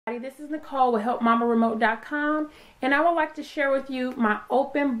This is Nicole with HelpMamaRemote.com, and I would like to share with you my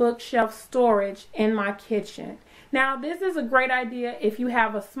open bookshelf storage in my kitchen. Now, this is a great idea if you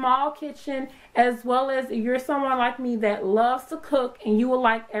have a small kitchen, as well as if you're someone like me that loves to cook and you would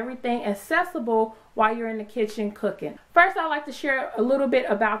like everything accessible while you're in the kitchen cooking. First, I'd like to share a little bit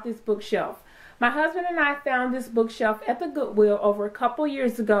about this bookshelf. My husband and I found this bookshelf at the Goodwill over a couple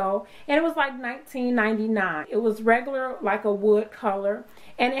years ago, and it was like $19.99. It was regular, like a wood color,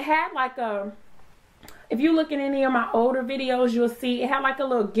 and it had like a, if you look at any of my older videos, you'll see it had like a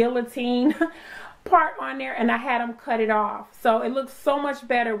little guillotine part on there, and I had them cut it off. So it looks so much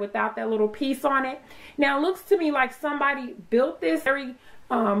better without that little piece on it. Now it looks to me like somebody built this very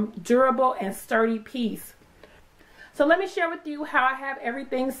durable and sturdy piece. So let me share with you how I have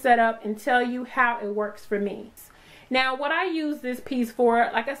everything set up and tell you how it works for me. Now, what I use this piece for,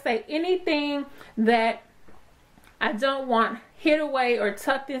 like I say, anything that I don't want hid away or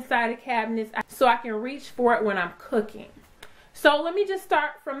tucked inside the cabinets so I can reach for it when I'm cooking. So let me just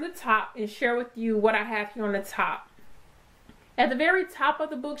start from the top and share with you what I have here on the top. At the very top of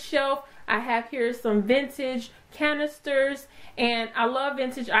the bookshelf, I have here some vintage canisters, and I love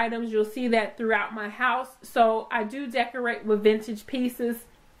vintage items. You'll see that throughout my house, so I do decorate with vintage pieces.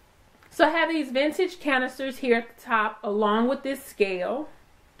 So I have these vintage canisters here at the top along with this scale.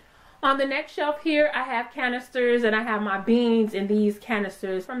 On the next shelf here, I have canisters, and I have my beans in these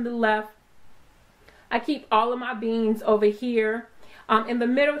canisters. From the left, I keep all of my beans over here. In the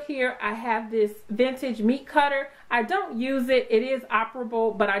middle here, I have this vintage meat cutter. I don't use it. It is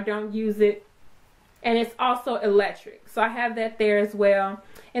operable, but I don't use it. And it's also electric. So I have that there as well.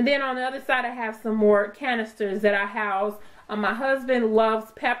 And then on the other side, I have some more canisters that I house. My husband loves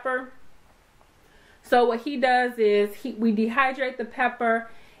pepper. So what he does is we dehydrate the pepper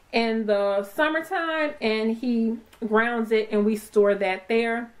in the summertime, and he grounds it, and we store that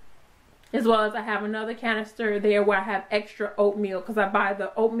there. As well as I have another canister there where I have extra oatmeal because I buy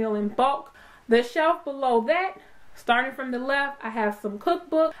the oatmeal in bulk. The shelf below that, starting from the left, I have some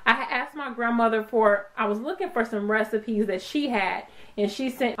cookbooks. I had asked my grandmother I was looking for some recipes that she had, and she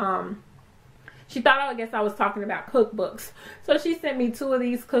sent, she thought, I guess I was talking about cookbooks. So she sent me two of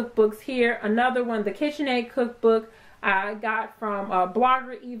these cookbooks here. Another one, the KitchenAid cookbook, I got from a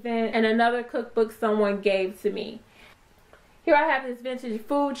blogger event, and another cookbook someone gave to me. Here I have this vintage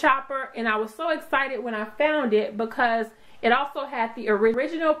food chopper, and I was so excited when I found it because it also had the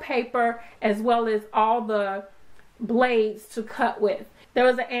original paper as well as all the blades to cut with. There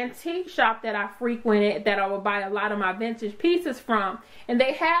was an antique shop that I frequented that I would buy a lot of my vintage pieces from, and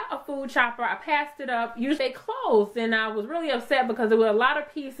they had a food chopper. I passed it up. Usually they closed, and I was really upset because there were a lot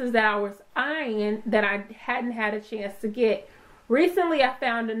of pieces that I was eyeing that I hadn't had a chance to get. Recently, I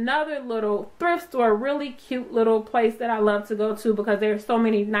found another little thrift store, really cute little place that I love to go to because there's so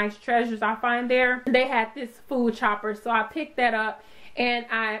many nice treasures I find there. They had this food chopper, so I picked that up, and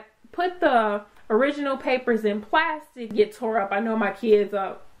I put the original papers in plastic. Get tore up. I know my kids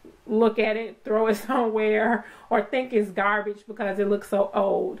look at it, throw it somewhere, or think it's garbage because it looks so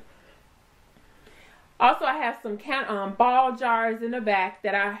old. Also, I have some ball jars in the back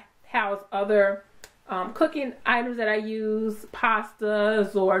that I house other cooking items that I use,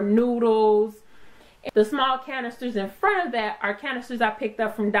 pastas or noodles. The small canisters in front of that are canisters I picked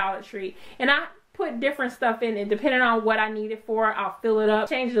up from Dollar Tree, and I put different stuff in it depending on what I need it for. I'll fill it up,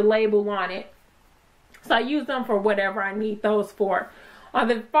 change the label on it, so I use them for whatever I need those for. On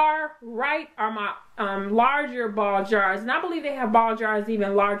the far right are my larger ball jars, and I believe they have ball jars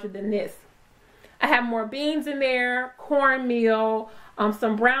even larger than this. I have more beans in there, cornmeal,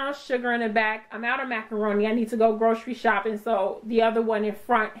 some brown sugar in the back. I'm out of macaroni. I need to go grocery shopping, so the other one in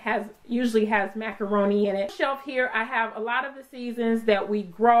front usually has macaroni in it. Shelf here, I have a lot of the seasons that we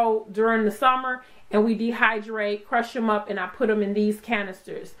grow during the summer, and we dehydrate, crush them up, and I put them in these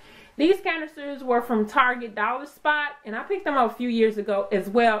canisters. These canisters were from Target Dollar Spot, and I picked them up a few years ago as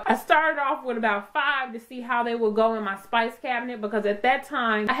well. I started off with about 5 to see how they would go in my spice cabinet because at that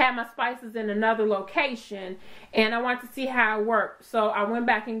time I had my spices in another location and I wanted to see how it worked. So I went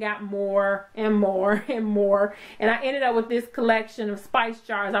back and got more and more and more, and I ended up with this collection of spice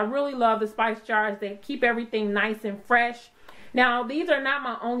jars. I really love the spice jars. They keep everything nice and fresh. Now, these are not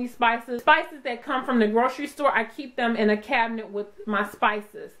my only spices. Spices that come from the grocery store, I keep them in a cabinet with my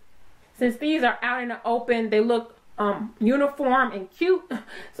spices. Since these are out in the open, they look uniform and cute,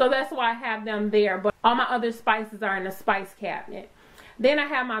 so that's why I have them there. But all my other spices are in the spice cabinet. Then I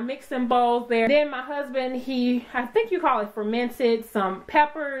have my mixing bowls there. Then my husband, I think you call it fermented, some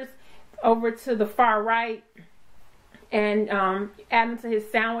peppers over to the far right, and add them to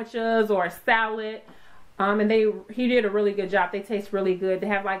his sandwiches or salad. And he did a really good job. They taste really good. They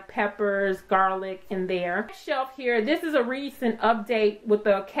have like peppers, garlic in there. Shelf here, this is a recent update with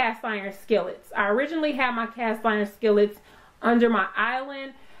the cast iron skillets. I originally had my cast iron skillets under my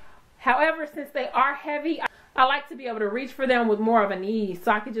island. However, since they are heavy, I like to be able to reach for them with more of an ease.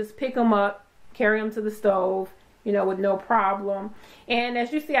 So I could just pick them up, carry them to the stove, you know, with no problem. And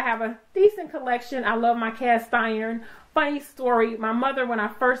as you see, I have a decent collection. I love my cast iron. Funny story, my mother, when I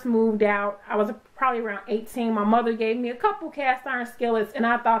first moved out, I was probably around 18, my mother gave me a couple cast iron skillets, and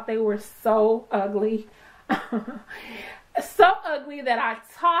I thought they were so ugly. So ugly that I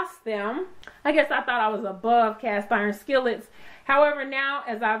tossed them. I guess I thought I was above cast iron skillets. However, now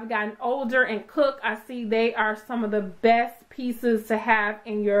as I've gotten older and cook, I see they are some of the best pieces to have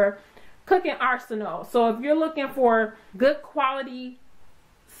in your cooking arsenal. So if you're looking for good quality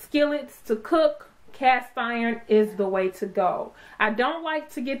skillets to cook, cast iron is the way to go. I don't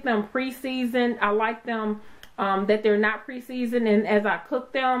like to get them pre-seasoned. I like them that they're not pre-seasoned, and as I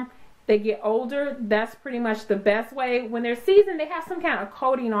cook them, they get older. That's pretty much the best way. When they're seasoned, they have some kind of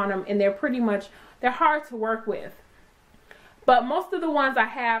coating on them, and they're hard to work with. But most of the ones I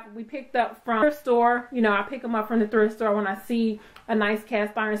have, we picked up from the thrift store. You know, I pick them up from the thrift store when I see a nice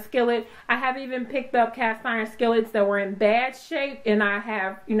cast iron skillet. I have even picked up cast iron skillets that were in bad shape, and I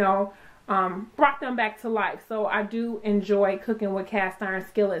have, you know, brought them back to life. So I do enjoy cooking with cast iron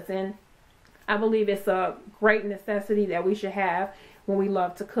skillets, and I believe it's a great necessity that we should have when we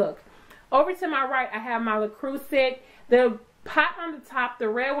love to cook. Over to my right, I have my Le Creuset. The pot on the top, the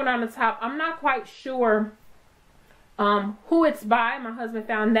red one on the top, I'm not quite sure who it's by. My husband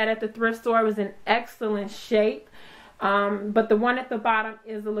found that at the thrift store. It was in excellent shape. But the one at the bottom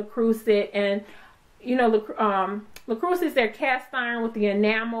is the Le Creuset, and you know, Le Creuset, they're cast iron with the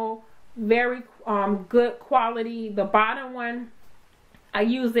enamel. Very good quality. The bottom one, I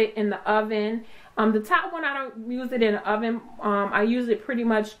use it in the oven. The top one, I don't use it in the oven. I use it pretty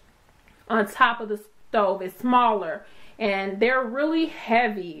much on top of the stove. It's smaller, and they're really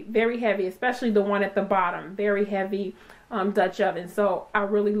heavy, very heavy, especially the one at the bottom. Very heavy Dutch oven. So I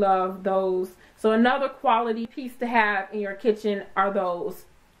really love those. So another quality piece to have in your kitchen are those.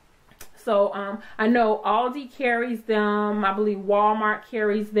 So I know Aldi carries them. I believe Walmart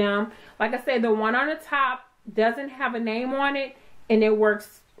carries them. Like I said, the one on the top doesn't have a name on it, and it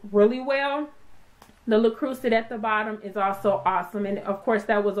works really well. The Le Creuset at the bottom is also awesome, and of course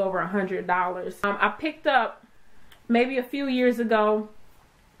that was over $100. I picked up, maybe a few years ago,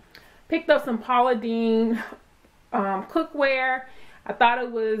 picked up some Paula Deen cookware. I thought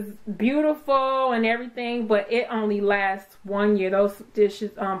it was beautiful and everything, but it only lasts 1 year. Those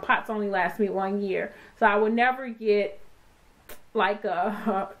dishes, pots only last me 1 year. So I would never get like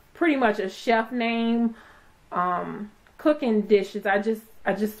pretty much a chef name cooking dishes. I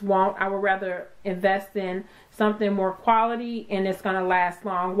just won't. I would rather invest in something more quality and it's gonna last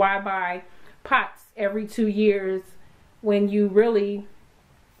long. Why buy pots every 2 years when you really,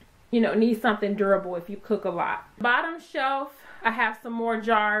 you know, need something durable if you cook a lot? Bottom shelf, I have some more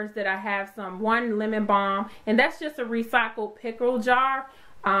jars that I have one lemon balm, and that's just a recycled pickle jar.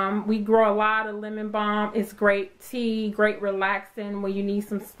 We grow a lot of lemon balm. It's great tea, great relaxing when you need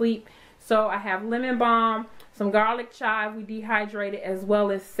some sleep. So I have lemon balm, some garlic chive we dehydrated, as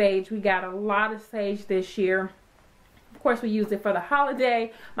well as sage. We got a lot of sage this year. Of course, we use it for the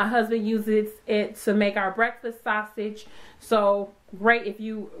holiday. My husband uses it to make our breakfast sausage. So great if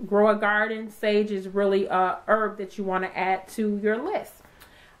you grow a garden. Sage is really a herb that you want to add to your list.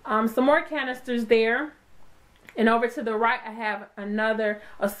 Some more canisters there. And over to the right, I have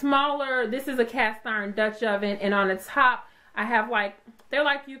a smaller, this is a cast iron Dutch oven. And on the top, I have they're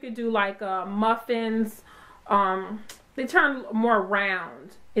like, you could do like muffins. They turn more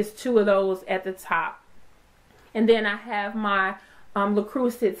round. It's 2 of those at the top. And then I have my Le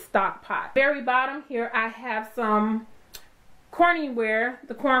Creuset stock pot. Very bottom here, I have some Corningware,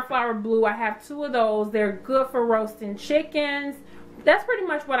 the cornflower blue. I have 2 of those. They're good for roasting chickens. That's pretty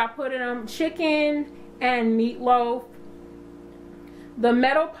much what I put in them. Chicken and meatloaf. The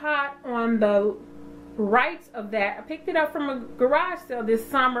metal pot on the right of that, I picked it up from a garage sale this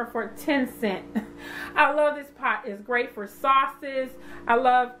summer for 10 cents. I love this pot. It's great for sauces. I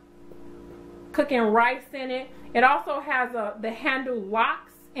love cooking rice in it. It also has the handle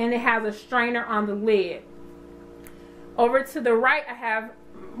locks, and it has a strainer on the lid. Over to the right, I have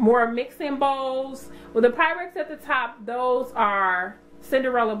more mixing bowls. With the Pyrex at the top, those are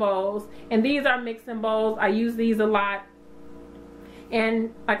Cinderella bowls, and these are mixing bowls. I use these a lot.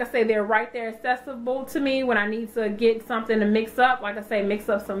 And like I say, they're right there accessible to me when I need to get something to mix up. Like I say, mix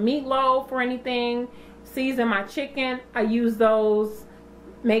up some meatloaf or anything, season my chicken. I use those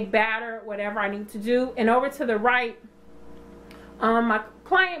make batter, whatever I need to do. And over to the right, my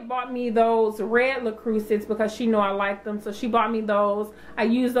client bought me those red LaCruisers because she knew I liked them, so she bought me those. I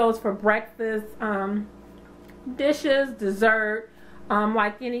use those for breakfast dishes, dessert,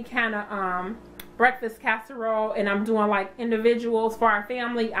 like any kind of breakfast casserole, and I'm doing like individuals for our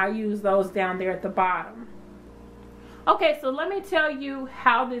family. I use those down there at the bottom. Okay, so let me tell you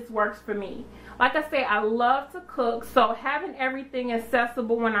how this works for me. Like I say, I love to cook, so having everything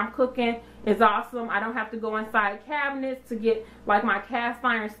accessible when I'm cooking is awesome. I don't have to go inside cabinets to get like my cast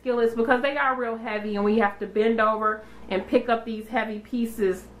iron skillets because they are real heavy and we have to bend over and pick up these heavy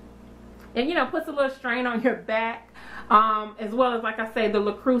pieces. And you know, puts a little strain on your back, as well as, like I say, the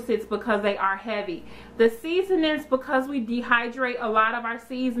LaCruisers because they are heavy. The seasonings, because we dehydrate a lot of our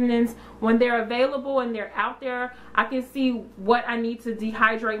seasonings, when they're available and they're out there, I can see what I need to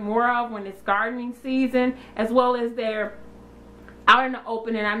dehydrate more of when it's gardening season, as well as they're out in the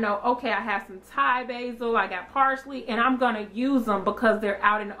open and I know, okay, I have some Thai basil, I got parsley, and I'm going to use them because they're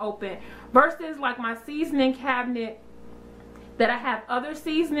out in the open. Versus like my seasoning cabinet that I have other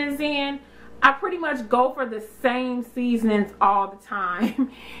seasonings in, I pretty much go for the same seasonings all the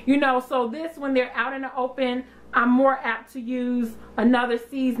time. You know, so this, when they're out in the open, I'm more apt to use another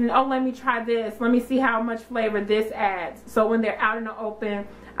seasoning. Oh, let me try this. Let me see how much flavor this adds. So when they're out in the open,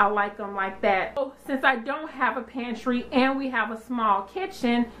 I like them like that. So since I don't have a pantry and we have a small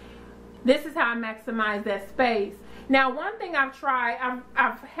kitchen, this is how I maximize that space. Now, one thing I've tried,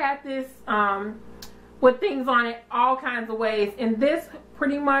 I've had this with things on it all kinds of ways, and this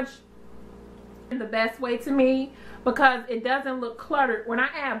pretty much is the best way to me because it doesn't look cluttered. When I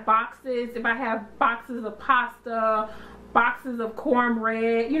add boxes, if I have boxes of pasta, boxes of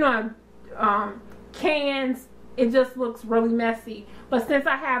cornbread, you know, cans, it just looks really messy. But since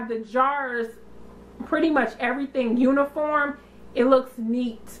I have the jars, pretty much everything uniform, it looks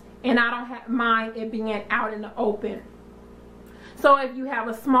neat, and I don't mind it being out in the open. So if you have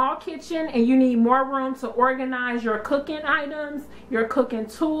a small kitchen and you need more room to organize your cooking items, your cooking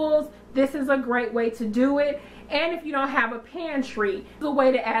tools, this is a great way to do it. And if you don't have a pantry, it's a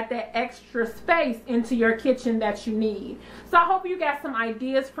way to add that extra space into your kitchen that you need. So I hope you got some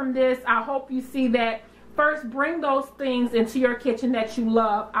ideas from this. I hope you see that. First, bring those things into your kitchen that you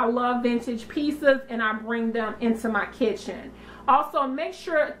love. I love vintage pieces and I bring them into my kitchen. Also, make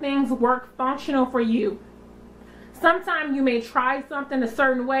sure things work functional for you. Sometimes you may try something a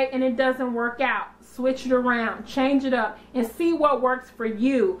certain way and it doesn't work out. Switch it around, change it up, and see what works for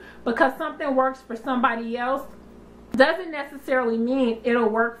you. Because something works for somebody else doesn't necessarily mean it'll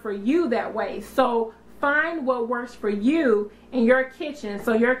work for you that way. So find what works for you in your kitchen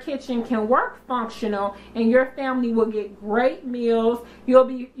so your kitchen can work functional and your family will get great meals.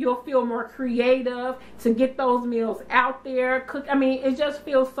 You'll feel more creative to get those meals out there. I mean, it just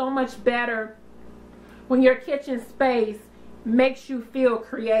feels so much better when your kitchen space makes you feel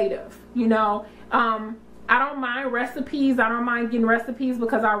creative, you know. I don't mind recipes. I don't mind getting recipes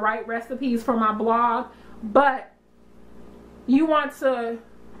because I write recipes for my blog. But you want to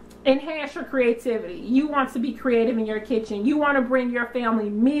enhance your creativity. You want to be creative in your kitchen. You want to bring your family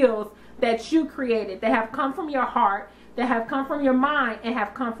meals that you created, that have come from your heart, that have come from your mind, and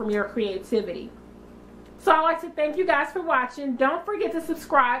have come from your creativity. So I'd like to thank you guys for watching. Don't forget to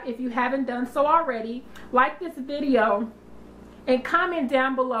subscribe if you haven't done so already. Like this video and comment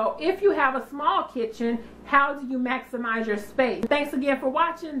down below, if you have a small kitchen, how do you maximize your space? Thanks again for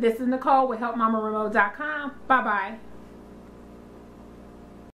watching. This is Nicole with HelpMamaRemote.com. Bye-bye.